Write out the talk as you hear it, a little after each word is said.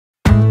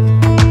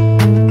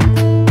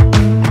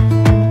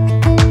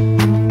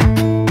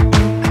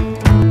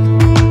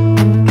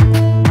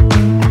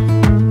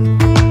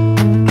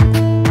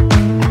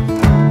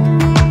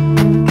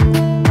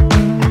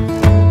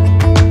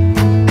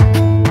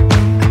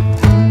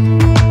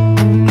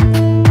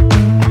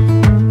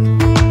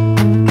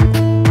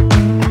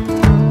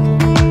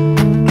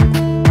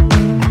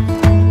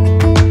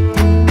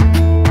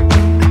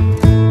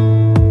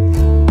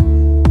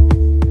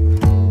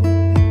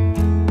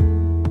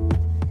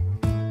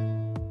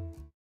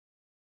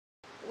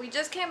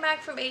just came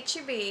back from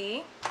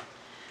HEB,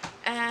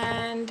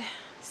 and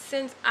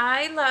since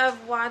I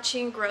love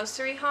watching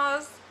grocery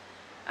hauls,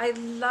 I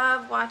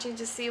love watching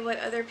to see what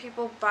other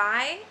people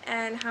buy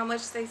and how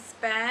much they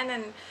spend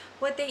and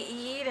what they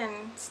eat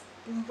and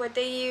what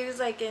they use,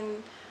 like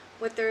in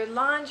with their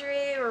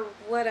laundry or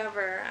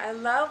whatever. I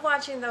love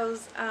watching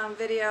those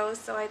videos,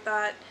 so I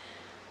thought,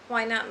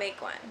 why not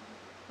make one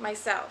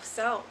myself?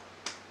 So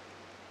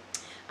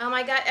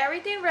I got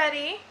everything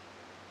ready.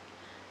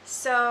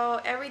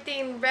 So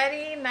everything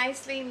ready,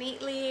 nicely,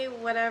 neatly,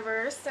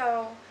 whatever.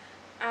 So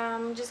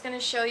I'm just going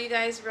to show you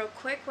guys real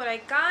quick what I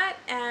got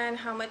and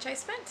how much I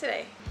spent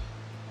today.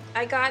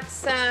 I got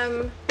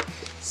some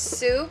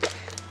soup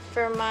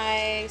for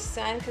my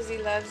son because he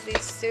loves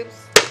these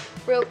soups.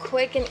 Real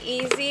quick and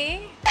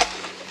easy.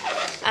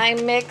 I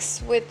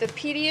mix with the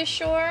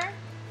Pediasure.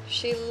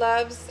 She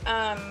loves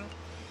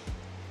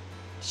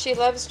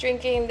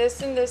drinking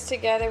this and this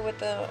together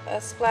with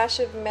a splash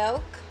of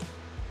milk.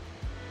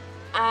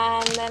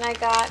 And then I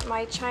got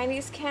my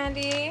Chinese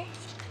candy.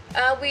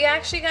 We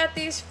actually got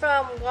these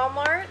from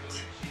Walmart.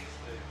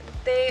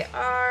 They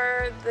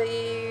are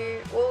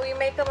we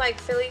make them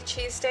like Philly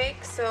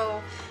cheesesteak.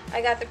 So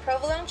I got the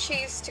provolone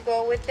cheese to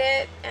go with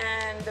it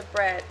and the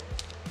bread.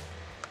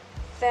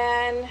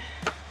 Then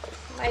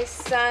my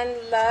son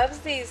loves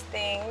these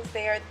things.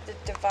 They are the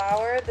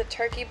Devour, the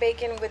turkey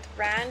bacon with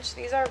ranch.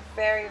 These are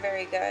very,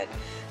 very good.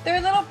 They're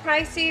a little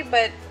pricey,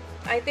 but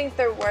I think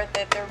they're worth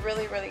it. They're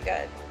really, really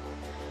good.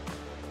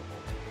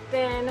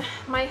 Then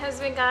my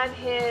husband got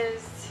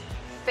his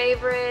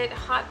favorite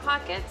Hot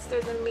Pockets.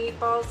 They're the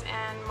meatballs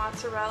and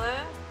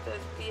mozzarella,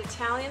 the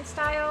Italian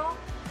style.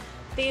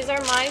 These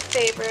are my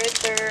favorite.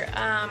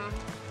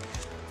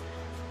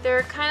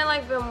 They're kind of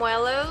like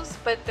Bimuelos,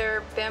 but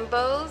they're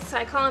bimbos.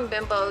 I call them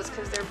bimbos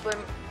because they're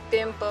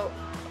bimbo.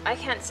 I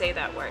can't say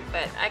that word,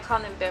 but I call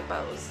them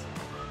bimbos.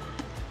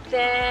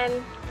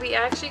 Then we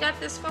actually got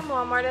this from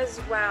Walmart as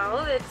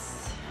well.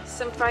 It's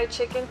some fried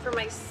chicken for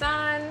my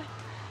son.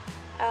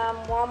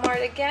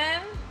 Walmart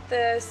again,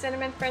 the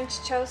cinnamon French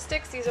toast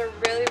sticks. These are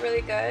really,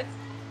 really good.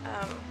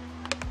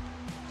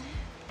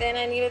 Then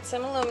I needed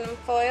some aluminum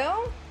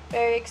foil.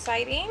 Very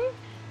exciting.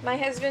 My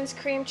husband's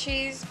cream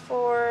cheese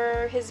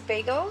for his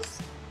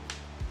bagels.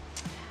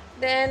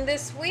 Then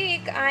this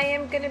week I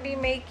am going to be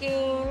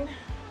making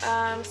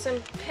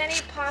some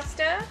penny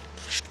pasta.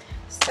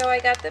 So I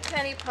got the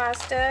penny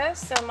pasta,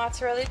 some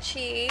mozzarella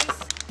cheese,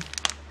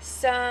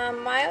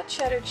 some mild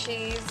cheddar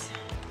cheese,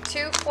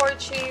 2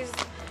 4-cheese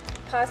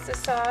pasta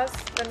sauce,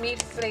 the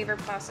meat flavor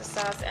pasta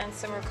sauce, and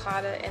some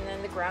ricotta, and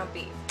then the ground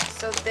beef.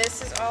 So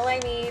this is all I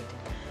need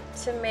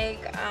to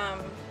make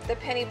the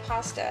penny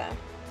pasta.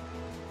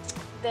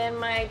 Then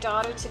my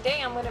daughter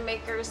today, I'm going to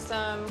make her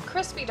some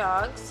crispy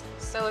dogs.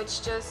 So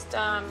it's just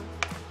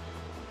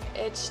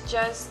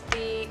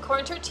the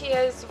corn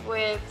tortillas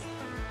with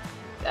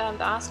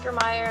the Oscar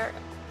Mayer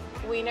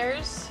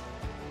wieners.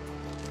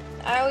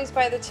 I always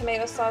buy the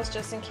tomato sauce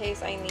just in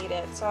case I need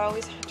it. So I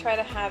always try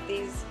to have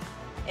these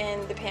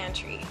in the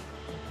pantry.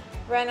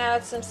 Ran out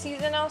of some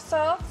seasonal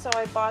salt, so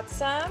I bought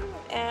some,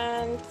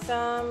 and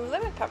some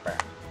lemon pepper.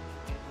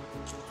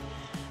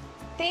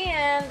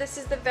 Then this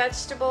is the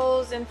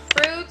vegetables and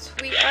fruits.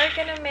 We are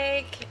gonna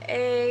make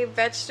a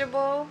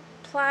vegetable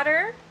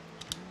platter.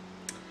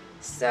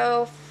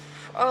 So,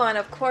 oh, and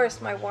of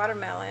course my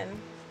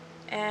watermelon,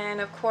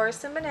 and of course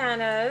some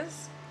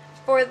bananas.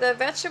 For the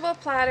vegetable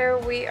platter,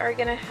 we are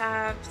gonna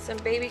have some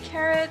baby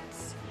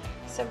carrots,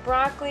 some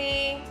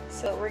broccoli,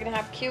 so we're gonna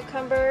have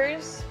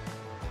cucumbers.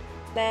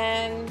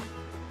 Then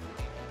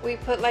we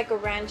put like a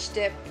ranch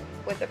dip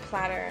with the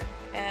platter,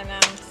 and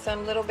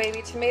some little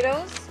baby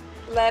tomatoes,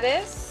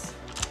 lettuce,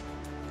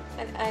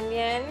 an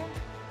onion.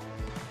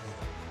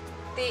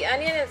 The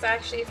onion is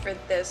actually for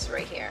this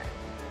right here.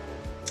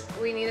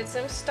 We needed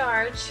some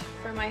starch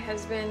for my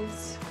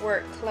husband's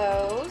work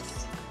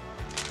clothes.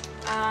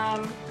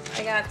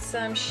 I got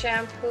some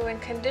shampoo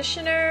and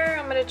conditioner.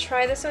 I'm gonna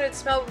try this one. It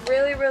smelled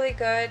really, really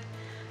good.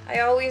 I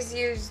always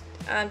use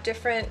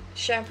different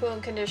shampoo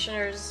and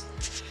conditioners.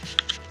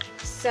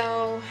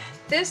 So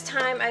this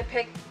time I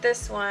picked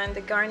this one,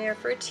 the Garnier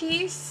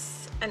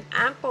Fructis, an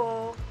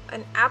apple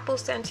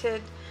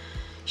scented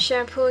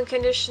shampoo and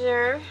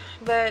conditioner,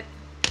 but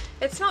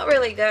it smelled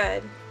really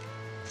good.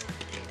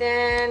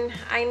 Then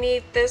I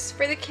need this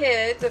for the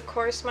kids, of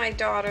course my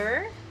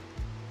daughter.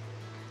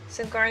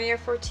 Some Garnier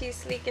Fructis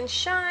Sleek and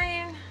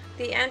Shine,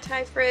 the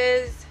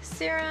anti-frizz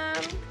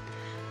serum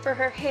for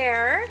her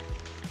hair.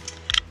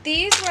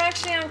 These were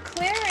actually on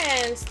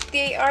clearance.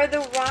 They are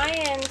the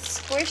Ryan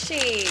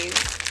Squishies.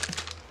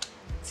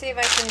 Let's see if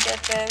I can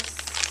get this.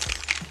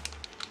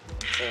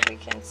 Let's see if we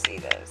can see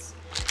this.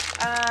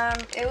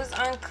 It was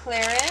on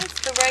clearance.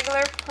 The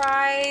regular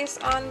price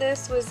on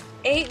this was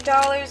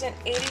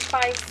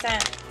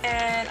 $8.85,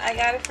 and I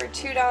got it for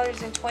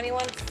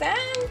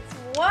 $2.21.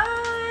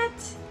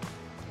 What?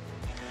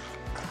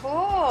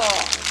 Cool.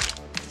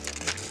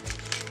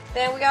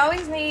 Then we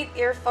always need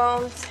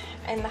earphones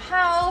in the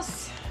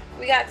house.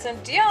 We got some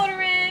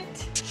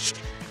deodorant.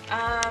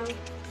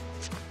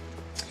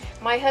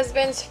 My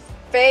husband's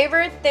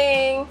favorite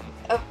thing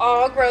of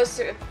all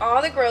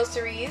the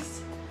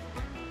groceries,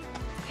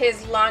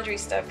 his laundry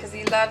stuff, because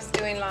he loves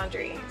doing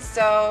laundry.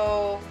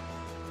 So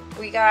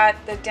we got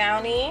the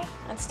Downy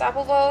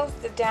Unstoppables,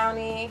 the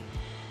Downy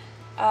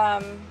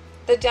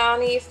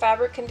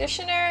fabric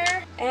conditioner,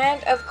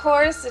 and of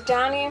course the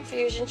Downy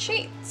infusion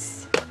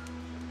sheets.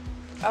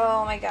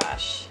 Oh my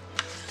gosh.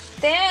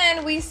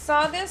 Then we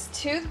saw this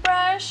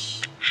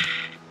toothbrush.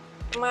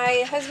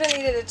 My husband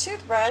needed a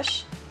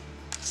toothbrush,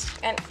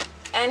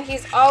 and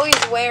he's always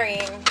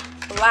wearing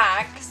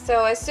black.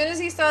 So as soon as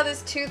he saw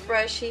this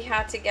toothbrush, he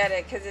had to get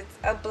it because it's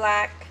a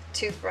black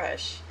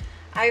toothbrush.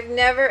 I've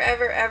never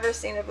ever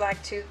seen a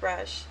black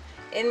toothbrush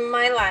in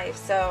my life,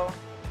 so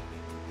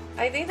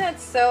I think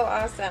that's so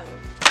awesome.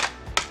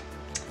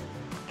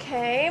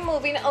 Okay,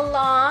 moving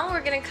along,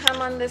 we're gonna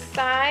come on this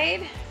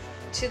side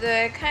to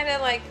the kind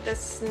of like the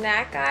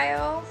snack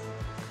aisle.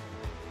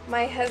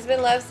 My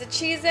husband loves the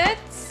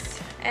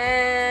Cheez-Its,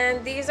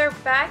 and these are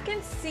back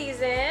in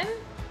season.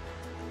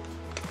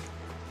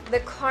 The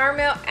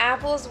caramel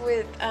apples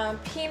with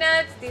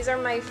peanuts, these are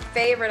my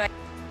favorite.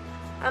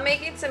 I'm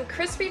making some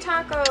crispy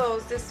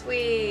tacos this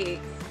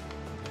week.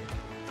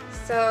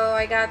 So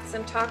I got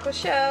some taco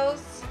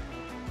shells,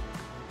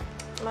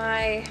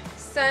 my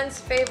son's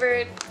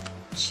favorite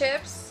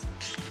chips.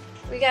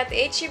 We got the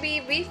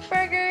H-E-B beef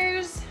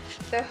burgers,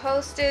 the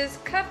Hostess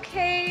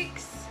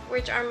cupcakes,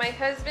 which are my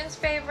husband's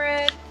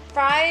favorite,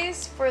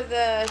 fries for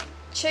the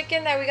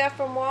chicken that we got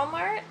from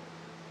Walmart.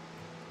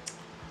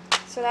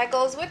 So that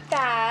goes with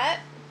that.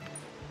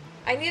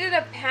 I needed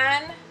a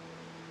pan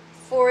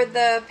for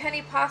the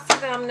penny pasta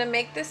that I'm gonna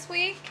make this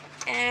week,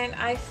 and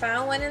I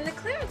found one in the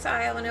clearance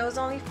aisle and it was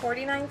only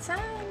 49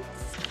 cents.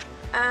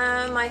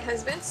 My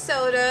husband's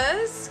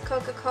sodas,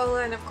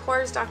 Coca-Cola, and of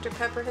course Dr.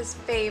 Pepper, his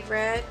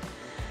favorite.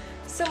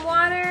 Some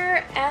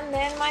water, and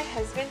then my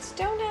husband's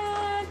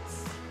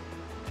donuts.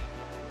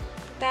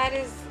 That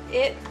is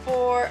it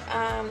for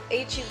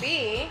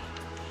H-E-B.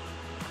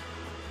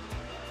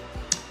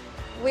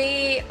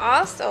 We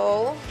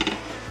also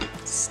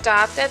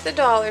stopped at the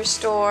dollar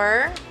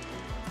store,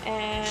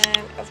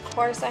 and of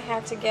course I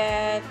had to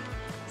get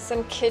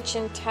some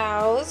kitchen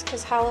towels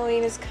because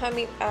Halloween is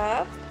coming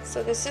up.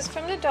 So this is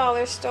from the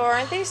dollar store.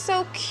 Aren't they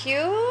so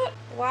cute?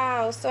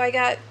 Wow. So I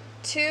got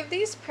 2 of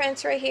these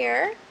prints right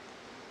here,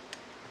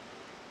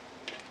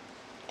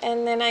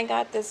 and then I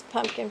got this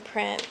pumpkin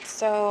print.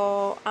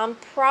 So I'm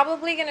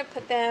probably gonna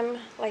put them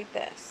like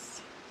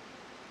this.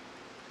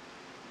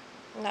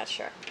 I'm not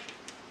sure,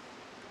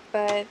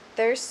 but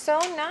they're so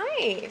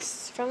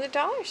nice from the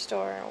dollar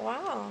store.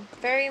 Wow,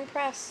 very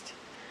impressed.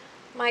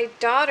 My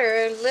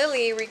daughter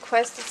Lily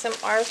requested some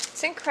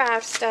arts and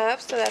crafts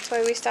stuff, so that's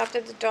why we stopped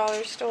at the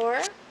dollar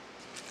store,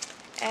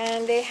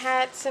 and they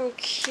had some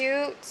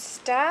cute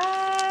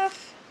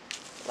stuff,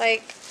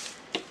 like,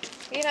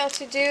 you know,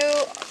 to do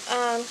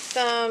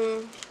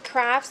some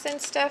crafts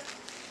and stuff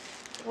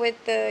with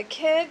the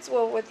kids,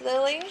 well, with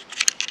Lily.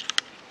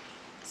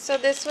 So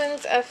this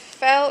one's a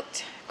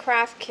felt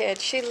craft kit.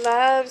 She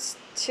loves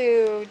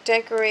to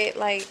decorate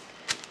like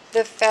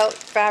the felt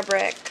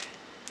fabric.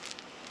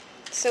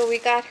 So we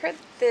got her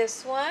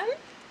this one.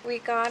 We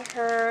got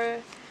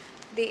her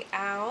the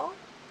owl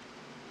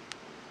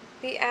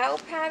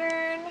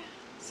pattern.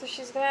 So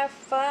she's gonna have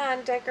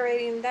fun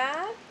decorating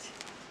that.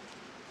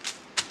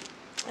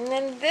 And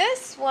then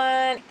this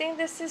one, I think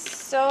this is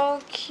so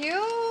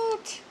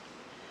cute.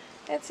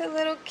 It's a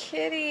little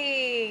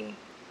kitty.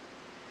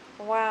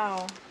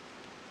 Wow.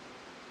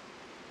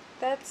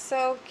 That's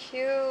so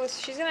cute.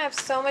 She's gonna have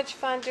so much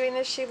fun doing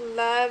this. She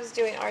loves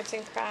doing arts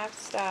and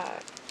crafts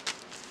stuff.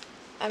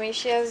 I mean,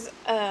 she has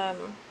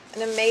an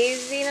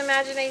amazing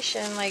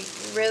imagination, like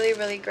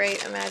really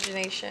great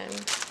imagination.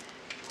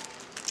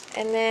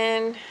 And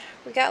then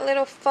we got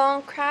little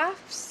foam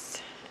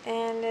crafts,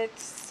 and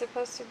it's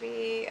supposed to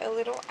be a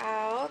little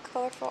owl,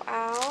 colorful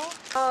owl.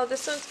 Oh,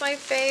 this one's my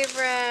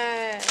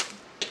favorite.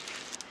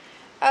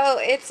 Oh,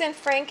 it's in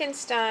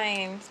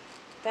Frankenstein.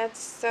 That's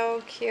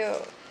so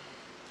cute.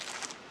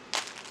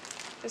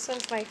 This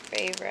one's my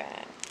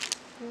favorite.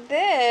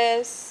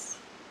 This,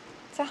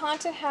 it's a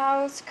haunted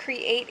house,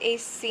 create a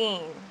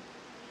scene.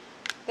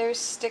 There's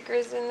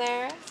stickers in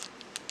there,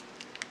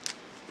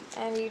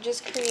 and you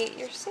just create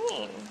your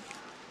scene.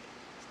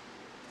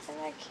 Isn't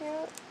that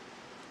cute?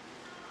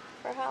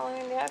 For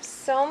Halloween, they have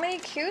so many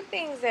cute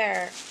things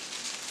there.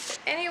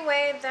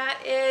 Anyway,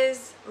 that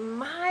is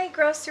my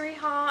grocery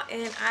haul,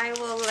 and I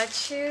will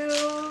let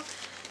you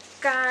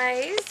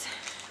guys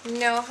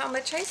know how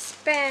much I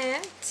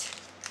spent.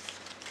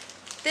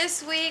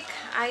 This week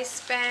I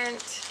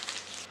spent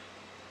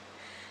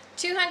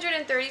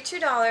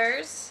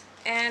 $232,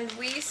 and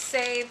we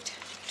saved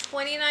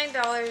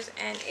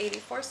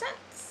 $29.84.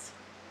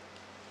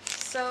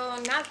 So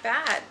not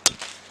bad.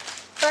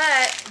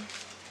 But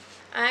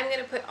I'm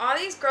gonna put all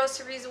these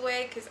groceries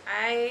away because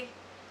I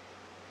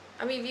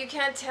mean, if you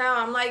can't tell,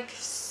 I'm like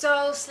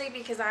so sleepy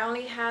because I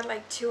only had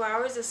like 2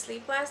 hours of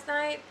sleep last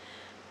night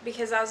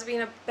because I was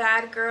being a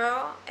bad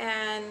girl,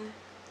 and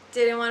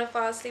didn't want to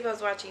fall asleep. I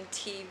was watching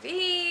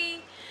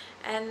TV,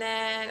 and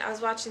then I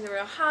was watching The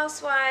Real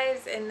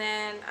Housewives, and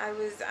then I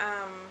was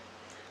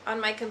on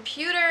my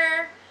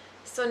computer.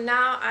 So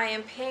now I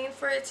am paying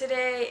for it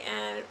today,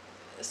 and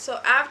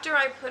so after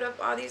I put up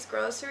all these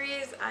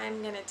groceries,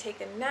 I'm gonna take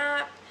a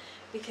nap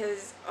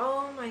because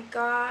oh my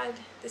god,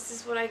 this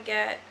is what I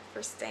get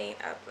for staying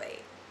up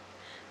late.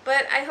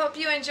 But I hope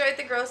you enjoyed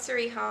the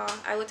grocery haul.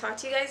 I will talk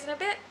to you guys in a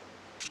bit.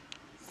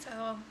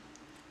 So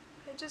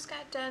I just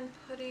got done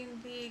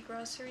putting the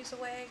groceries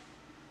away.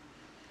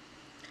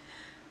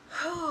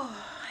 Oh,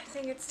 I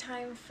think it's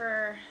time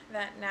for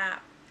that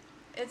nap.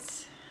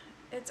 It's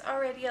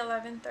already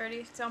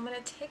 11:30, so I'm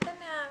gonna take a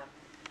nap.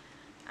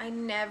 I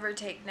never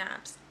take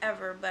naps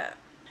ever, but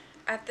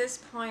at this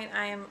point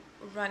I am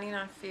running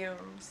on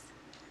fumes.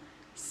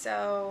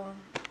 So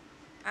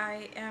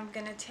I am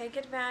gonna take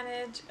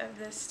advantage of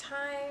this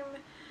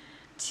time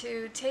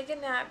to take a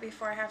nap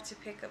before I have to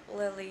pick up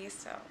Lily.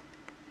 So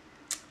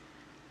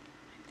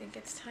I think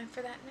it's time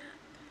for that nap.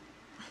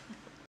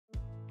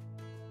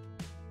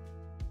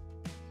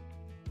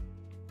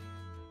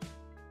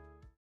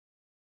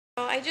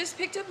 So I just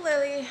picked up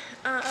Lily.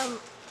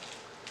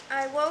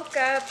 I woke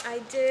up. I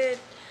did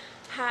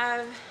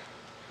have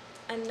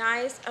a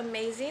nice,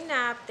 amazing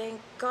nap.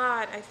 Thank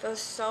God. I feel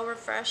so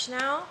refreshed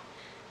now.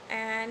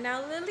 And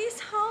now Lily's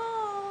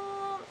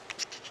home.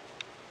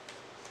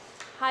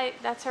 Hi,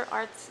 that's her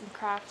arts and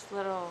crafts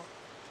little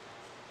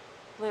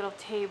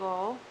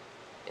table.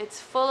 It's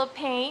full of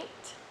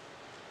paint,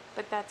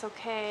 but that's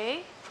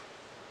okay.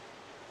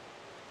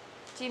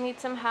 Do you need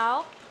some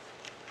help?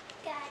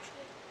 Got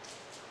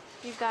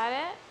it. You got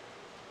it?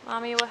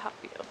 Mommy will help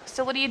you.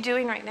 So what are you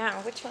doing right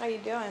now? Which one are you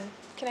doing?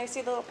 Can I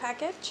see the little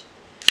package?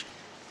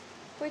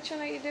 Which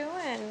one are you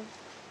doing?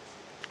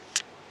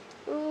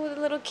 Ooh, the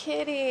little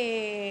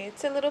kitty.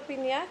 It's a little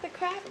piñata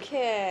craft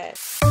kit.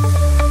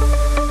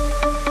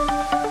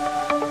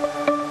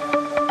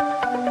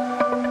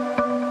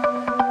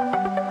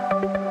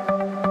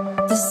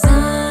 The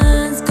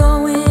sun's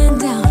going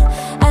down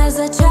as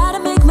I try to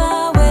make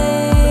my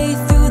way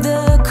through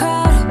the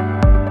crowd.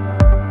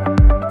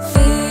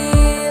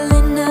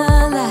 Feeling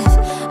alive,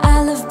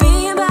 I love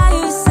being by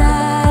your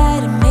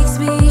side, it makes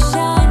me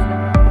shine.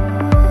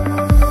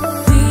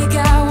 We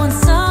got one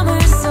summer,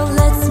 so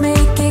let's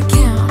make it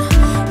count.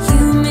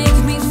 You make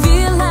me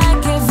feel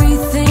like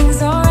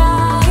everything's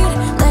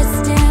alright.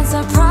 Let's dance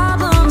our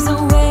problems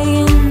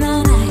away in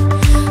the night.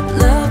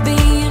 Love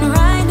being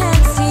right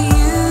next to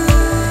you.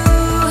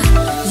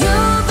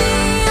 You'll be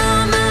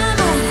on my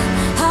mind,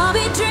 I'll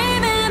be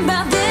dreaming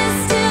about this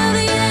till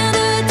the end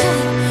of the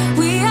time.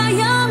 We are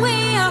young, we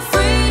are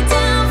free,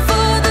 down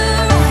for the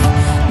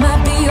ride.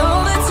 Might be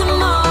over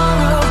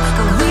tomorrow,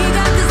 but we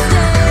got this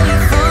day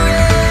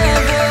forever.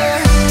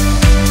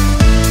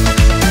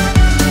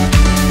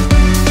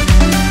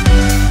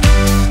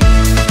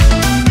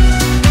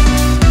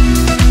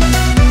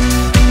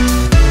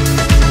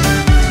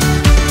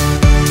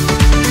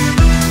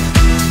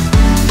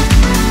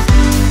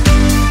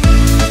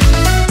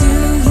 Do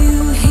you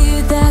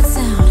hear that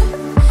sound?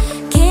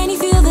 Can you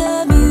feel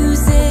the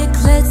music?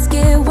 Let's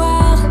get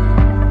wild.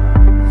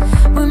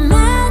 We're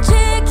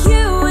magic,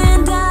 you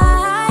and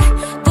I.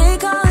 They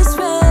call us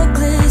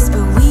reckless,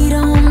 but we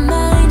don't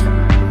mind.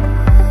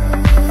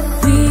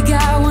 We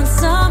got one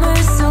summer,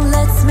 so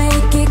let's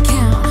make it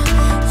count.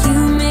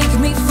 You make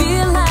me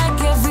feel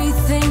like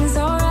everything's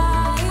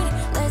alright.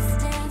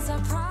 Let's dance our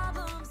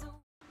problems away.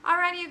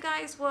 Alrighty, you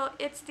guys. Well,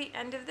 it's the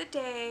end of the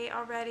day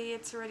already.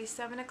 It's already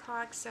 7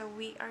 o'clock, so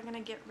we are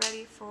gonna get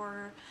ready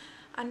for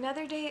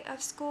another day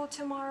of school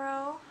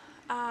tomorrow.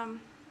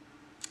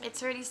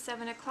 It's already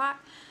 7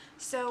 o'clock,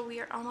 so we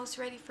are almost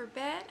ready for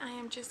bed. I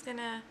am just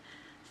gonna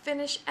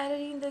finish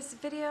editing this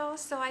video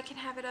so I can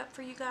have it up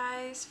for you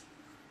guys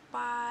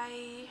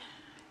by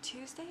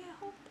Tuesday, I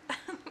hope.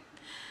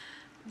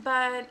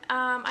 But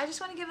I just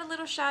want to give a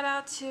little shout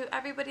out to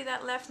everybody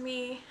that left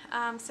me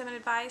some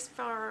advice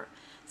for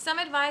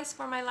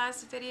my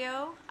last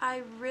video.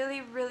 I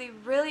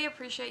really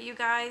appreciate you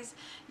guys.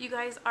 You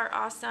guys are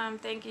awesome.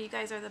 Thank you. You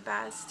guys are the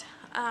best.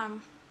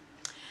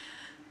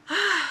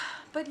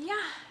 But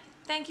yeah,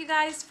 thank you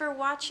guys for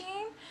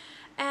watching,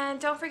 and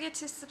don't forget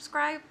to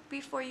subscribe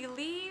before you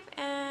leave,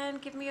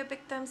 and give me a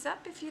big thumbs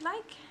up if you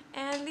like,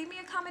 and leave me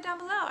a comment down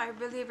below. I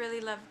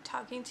really love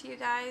talking to you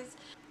guys.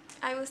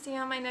 I will see you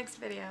on my next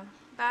video.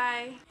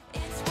 Bye.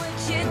 It's what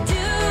you're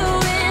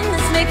doing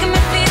that's making me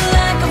feel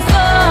like I'm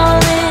falling.